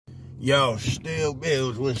Yo, still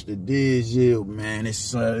bills, what's the deal, man? It's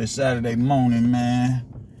Saturday morning, man.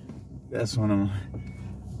 That's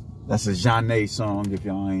that's a Jeanne song, if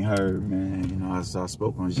y'all ain't heard, man. You know, I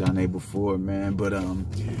spoke on Jeanne before, man. But I'm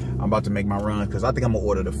about to make my run because I think I'm gonna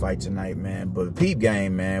order the fight tonight, man. But peep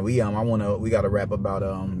game, man. We gotta rap about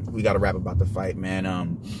the fight,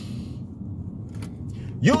 man.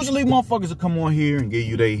 Usually motherfuckers will come on here and give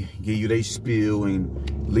you they spiel and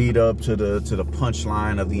lead up to the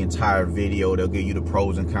punchline of the entire video. They'll give you the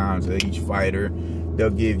pros and cons of each fighter. They'll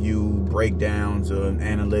give you breakdowns and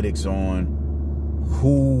analytics on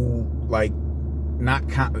who, like, not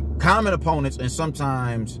common opponents, and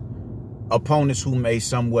sometimes opponents who may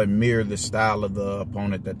somewhat mirror the style of the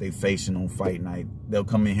opponent that they facing on fight night. They'll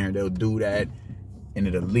come in here and they'll do that, and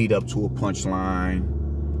it'll lead up to a punchline.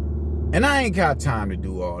 And I ain't got time to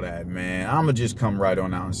do all that, man. I'ma just come right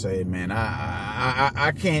on out and say, man,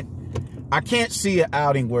 I can't see an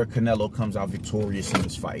outing where Canelo comes out victorious in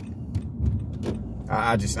this fight.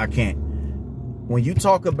 I can't. When you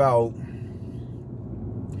talk about,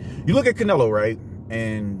 you look at Canelo, right?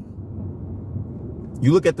 And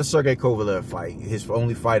you look at the Sergey Kovalev fight, his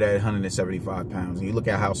only fight at 175 pounds. And you look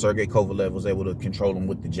at how Sergey Kovalev was able to control him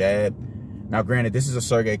with the jab. Now, granted, this is a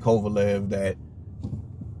Sergey Kovalev that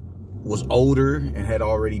was older and had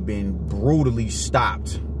already been brutally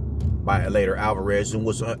stopped by later Alvarez and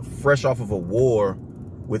was fresh off of a war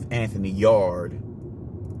with Anthony Yard.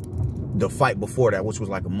 The fight before that, which was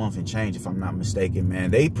like a month and change, if I'm not mistaken, man.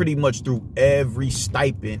 They pretty much threw every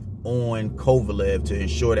stipend on Kovalev to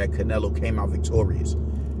ensure that Canelo came out victorious.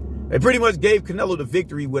 They pretty much gave Canelo the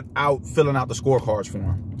victory without filling out the scorecards for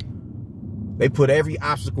him. They put every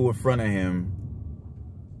obstacle in front of him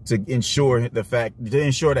to ensure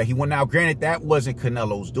that he won. Now, granted, that wasn't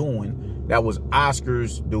Canelo's doing. That was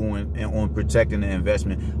Oscar's doing and on protecting the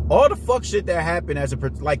investment. All the fuck shit that happened as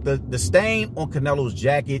like the stain on Canelo's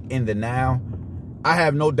jacket in the now, I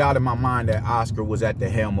have no doubt in my mind that Oscar was at the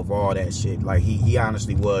helm of all that shit. Like, he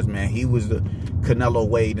honestly was, man. He was the Canelo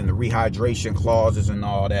Wade and the rehydration clauses and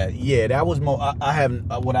all that. Yeah, that was more, I have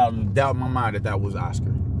without a doubt in my mind that was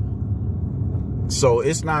Oscar. So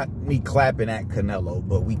it's not me clapping at Canelo,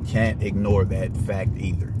 but we can't ignore that fact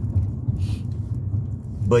either.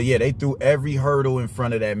 But yeah, they threw every hurdle in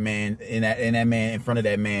front of that man, in front of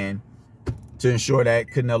that man, to ensure that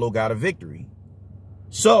Canelo got a victory.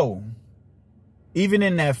 So even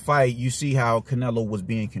in that fight, you see how Canelo was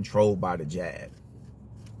being controlled by the jab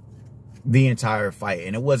the entire fight.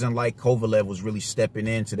 And it wasn't like Kovalev was really stepping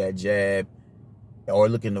into that jab or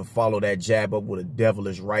looking to follow that jab up with a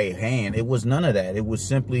devilish right hand. It was none of that. It was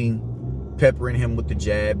simply peppering him with the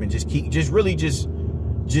jab and just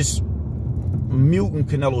muting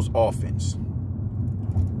Canelo's offense.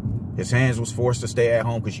 His hands was forced to stay at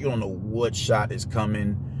home because you don't know what shot is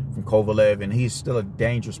coming from Kovalev, and he's still a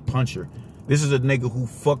dangerous puncher. This is a nigga who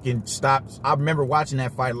fucking stops. I remember watching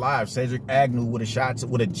that fight live. Cedric Agnew with a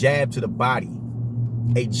jab to the body.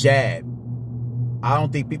 A jab. I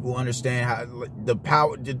don't think people understand how the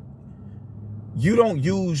power. You don't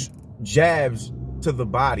use jabs to the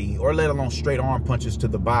body, or let alone straight arm punches to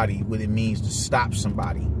the body, when it means to stop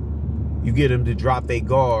somebody. You get them to drop their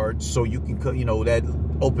guard so you can, you know, that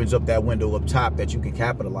opens up that window up top that you can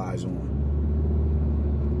capitalize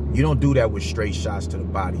on. You don't do that with straight shots to the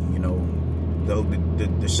body, you know.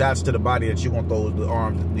 The shots to the body that you're going to throw, the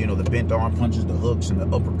arms, you know, the bent arm punches, the hooks, and the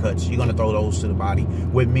uppercuts, you're going to throw those to the body,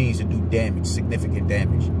 what it means to do damage, significant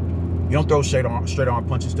damage. You don't throw straight arm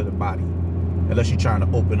punches to the body unless you're trying to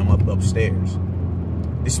open them up upstairs.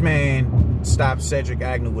 This man stopped Cedric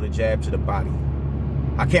Agnew with a jab to the body.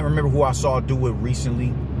 I can't remember who I saw do it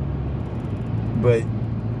recently, but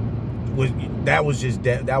that was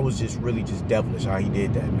just really just devilish how he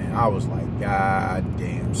did that, man. I was like, God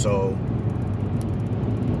damn. So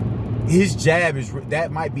his jab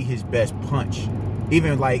that might be his best punch.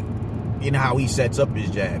 Even, like, you know how he sets up his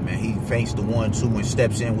jab, man. He feints the 1-2 and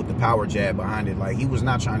steps in with the power jab behind it. Like, he was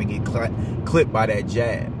not trying to get clipped by that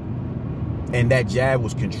jab. And that jab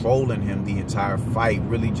was controlling him the entire fight,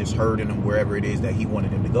 really just hurting him wherever it is that he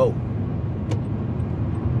wanted him to go.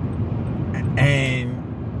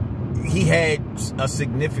 And he had a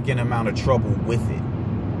significant amount of trouble with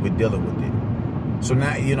dealing with it. So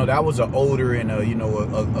now, you know, that was an older and older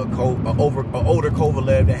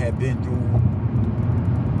Kovalev that had been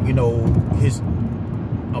through, you know,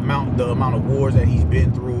 the amount of wars that he's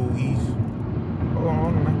been through. He's, hold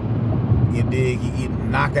on, man. You dig? He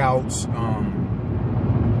knockouts,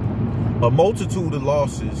 a multitude of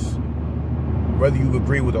losses, whether you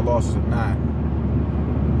agree with the losses or not.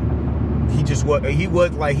 He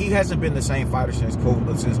hasn't been the same fighter since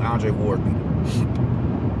Andre Ward beat him.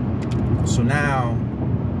 So now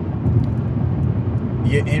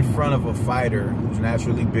you're in front of a fighter who's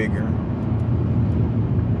naturally bigger,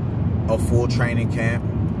 a full training camp,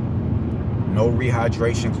 no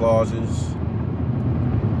rehydration clauses,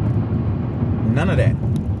 none of that.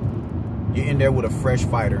 You're in there with a fresh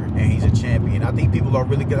fighter, and he's a champion. I think people are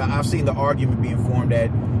really good. I've seen the argument being formed that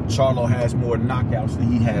Charlo has more knockouts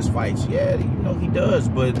than he has fights. Yeah, you know, he does.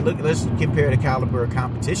 But look, let's compare the caliber of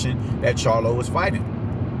competition that Charlo is fighting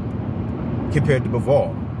compared to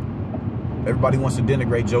Bivol. Everybody wants to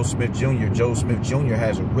denigrate Joe Smith Jr. Joe Smith Jr.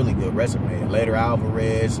 has a really good resume. Later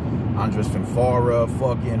Alvarez, Andres Finfara,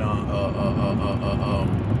 fucking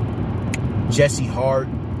Jesse Hart.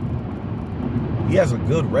 He has a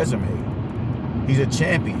good resume. He's a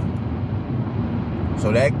champion.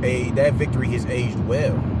 So that victory has aged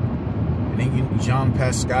well. And then Jean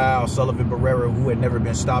Pascal, Sullivan Barrera, who had never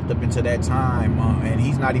been stopped up until that time, and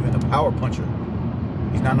he's not even a power puncher.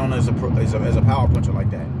 He's not known as a power puncher like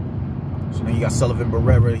that. So then you got Sullivan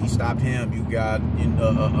Barrera, he stopped him. You got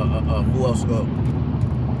who else?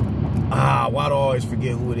 Why do I always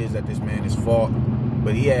forget who it is that this man has fought?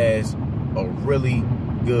 But he has a really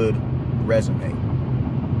good resume.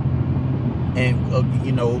 And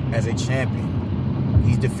you know, as a champion,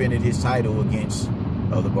 he's defended his title against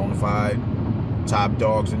other bona fide top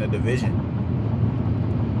dogs in the division.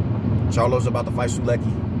 Charlo's about to fight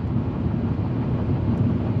Sulecki,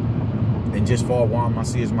 and just fought Juan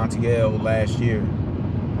Macias Montiel last year.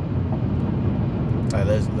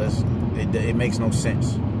 It makes no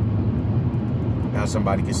sense how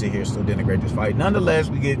somebody can sit here and still denigrate this fight. Nonetheless,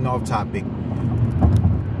 we're getting off topic.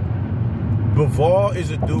 Bivol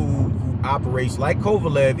is a dude who operates like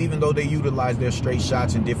Kovalev, even though they utilize their straight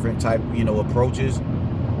shots and different type, you know, approaches.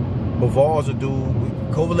 Bivol is a dude.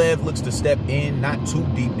 Kovalev looks to step in, not too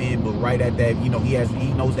deep in, but right at that, you know, he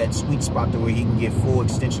knows that sweet spot to where he can get full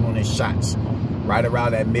extension on his shots, right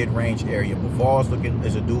around that mid-range area. Bivol's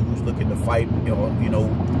is a dude who's looking to fight, you know,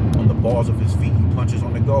 on the balls of his feet. He punches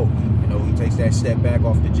on the go. He takes that step back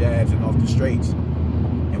off the jabs and off the straights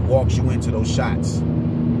and walks you into those shots.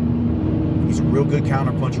 He's a real good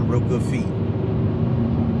counter puncher, real good feet.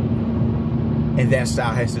 And that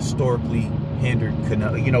style has historically hindered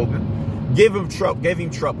Canelo. You know, gave him trouble.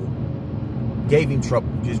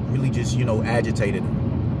 Just, you know, agitated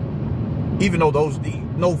him. Even though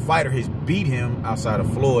no fighter has beat him outside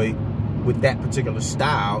of Floyd with that particular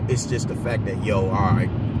style, it's just the fact that, yo, all right,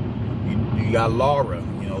 you got Lara.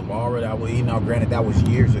 You know, Lara, that was, you know, granted that was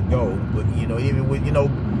years ago, but, you know, even with, you know,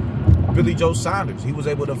 Billy Joe Saunders, he was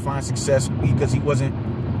able to find success because he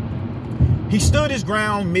stood his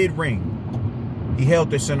ground mid-ring. He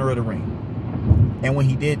held the center of the ring. And when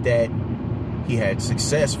he did that, he had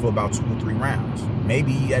success for about 2 or 3 rounds.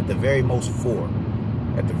 Maybe at the very most 4.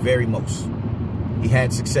 At the very most. He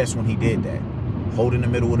had success when he did that. Holding the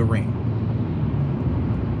middle of the ring.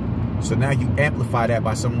 So now you amplify that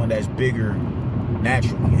by someone that's bigger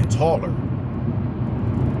naturally and taller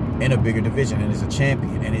in a bigger division and is a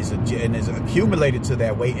champion and is accumulated to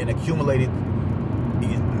that weight and acclimated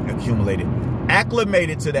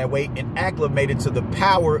to that weight and acclimated to the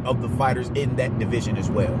power of the fighters in that division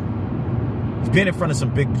as well. He's been in front of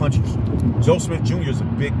some big punchers. Joe Smith Jr. is a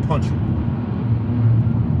big puncher.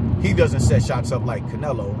 He doesn't set shots up like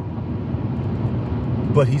Canelo,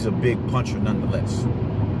 but he's a big puncher nonetheless.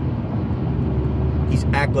 He's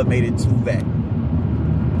acclimated to that.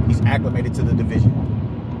 He's acclimated to the division.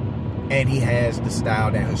 And he has the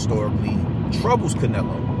style that historically troubles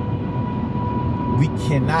Canelo. We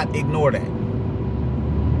cannot ignore that.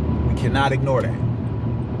 We cannot ignore that.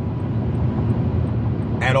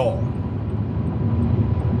 At all.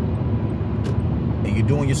 And you're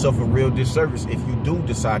doing yourself a real disservice if you do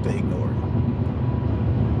decide to ignore it.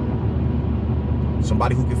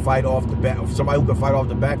 Somebody who can fight off the back,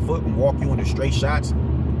 foot and walk you into straight shots.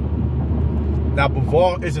 Now,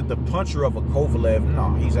 Bivol isn't the puncher of a Kovalev.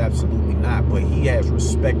 No, he's absolutely not. But he has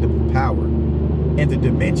respectable power. And the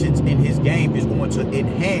dimensions in his game is going to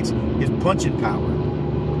enhance his punching power.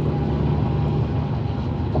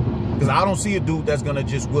 Because I don't see a dude that's going to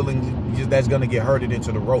that's going to get herded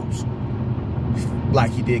into the ropes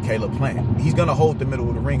like he did Caleb Plant. He's going to hold the middle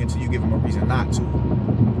of the ring until you give him a reason not to.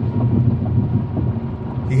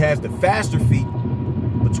 He has the faster feet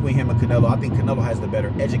between him and Canelo. I think Canelo has the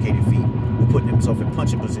better educated feet with putting himself in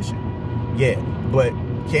punching position. Yeah, but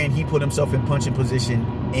can he put himself in punching position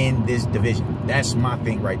in this division? That's my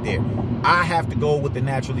thing right there. I have to go with the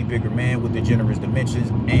naturally bigger man with the generous dimensions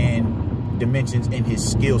and dimensions in his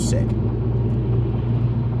skill set.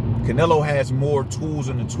 Canelo has more tools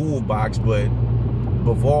in the toolbox, but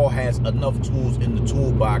Bivol has enough tools in the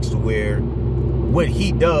toolbox to where what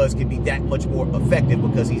he does can be that much more effective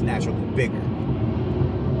because he's naturally bigger.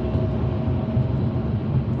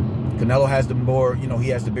 Canelo has the more, you know, he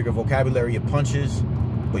has the bigger vocabulary of punches,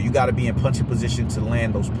 but you got to be in punching position to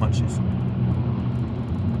land those punches.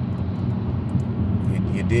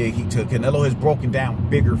 You dig? Canelo has broken down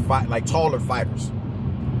bigger taller fighters.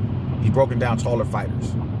 He's broken down taller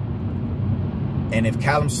fighters. And if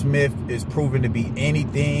Callum Smith is proven to be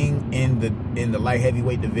anything in the light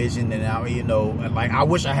heavyweight division, then I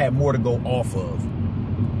wish I had more to go off of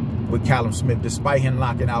with Callum Smith, despite him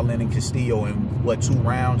knocking out Lennon Castillo in what, 2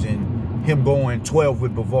 rounds, and him going 12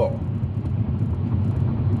 with Bivol.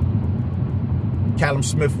 Callum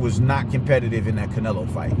Smith was not competitive in that Canelo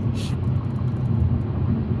fight.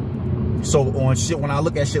 So on shit, when I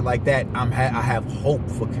look at shit like that, I have hope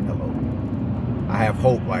for Canelo. I have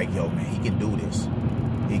hope, like, yo, man, he can do this.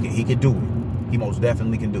 He can do it. He most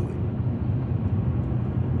definitely can do it.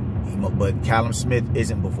 But Callum Smith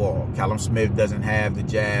isn't Bivol. Callum Smith doesn't have the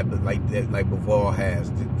jab like Bivol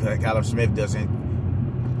has. Callum Smith doesn't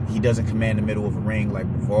command the middle of a ring like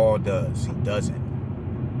Bivol does. He doesn't.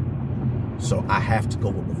 So I have to go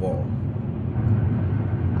with Bivol.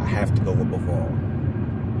 I have to go with Bivol.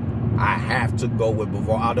 I have to go with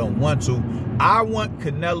Bivol. I don't want to. I want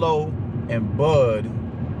Canelo and Bud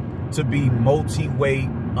to be multi-weight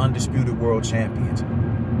undisputed world champions.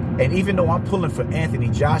 And even though I'm pulling for Anthony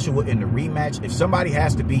Joshua in the rematch, if somebody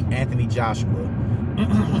has to beat Anthony Joshua,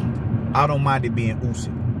 I don't mind it being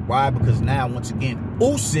Usyk. Why? Because now, once again,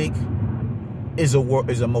 Usyk is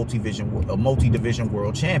a multi-division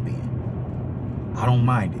world champion. I don't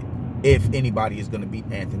mind it if anybody is going to beat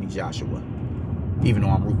Anthony Joshua. Even though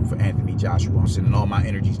I'm rooting for Anthony Joshua, I'm sending all my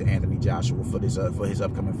energies to Anthony Joshua for this for his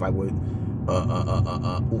upcoming fight with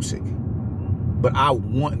Usyk. But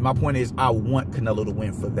my point is, I want Canelo to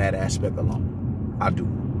win for that aspect alone. I do.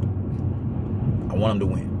 I want him to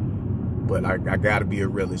win. But I gotta be a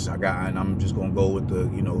realist. And I'm just gonna go with the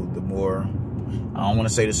more, I don't want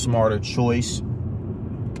to say the smarter choice,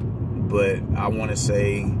 but I want to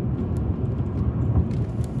say,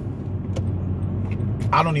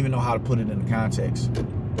 I don't even know how to put it in the context.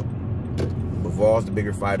 Bivol's the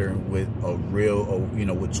bigger fighter with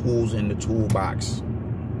with tools in the toolbox.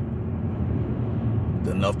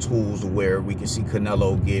 Enough tools to where we can see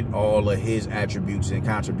Canelo get all of his attributes and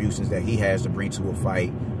contributions that he has to bring to a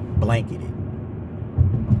fight blanketed.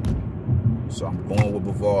 So I'm going with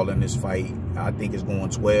Bivol in this fight. I think it's going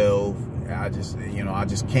 12. I just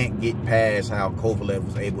can't get past how Kovalev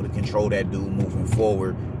was able to control that dude moving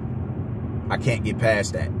forward. I can't get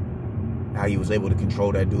past that. How he was able to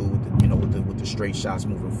control that dude with the straight shots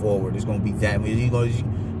moving forward. It's gonna be that. He's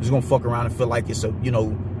gonna fuck around and feel like it's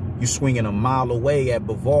you're swinging a mile away at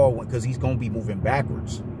Bivol because he's gonna be moving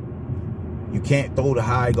backwards. You can't throw the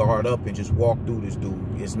high guard up and just walk through this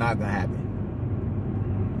dude. It's not gonna happen.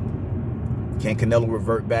 Can Canelo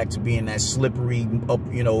revert back to being that slippery,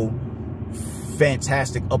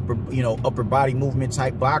 fantastic upper body movement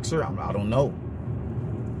type boxer? I don't know.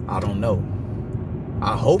 I don't know.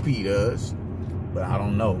 I hope he does, but I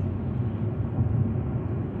don't know.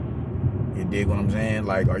 You dig what I'm saying?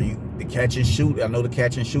 Like, are you the catch and shoot? I know the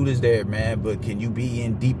catch and shoot is there, man, but can you be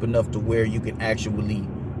in deep enough to where you can actually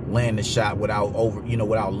land the shot without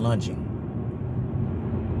without lunging?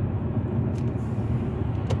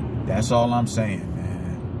 That's all I'm saying,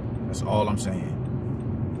 man. That's all I'm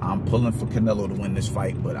saying. I'm pulling for Canelo to win this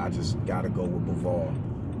fight, but I just gotta go with Bivol.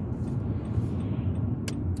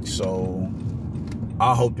 So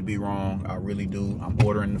I hope to be wrong. I really do. I'm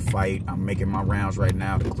ordering the fight. I'm making my rounds right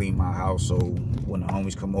now to clean my house, so when the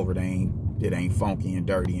homies come over, it ain't funky and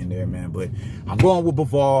dirty in there, man. But I'm going with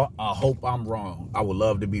Bivol. I hope I'm wrong. I would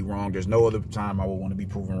love to be wrong. There's no other time I would want to be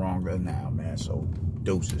proven wrong than now, man. So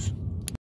deuces.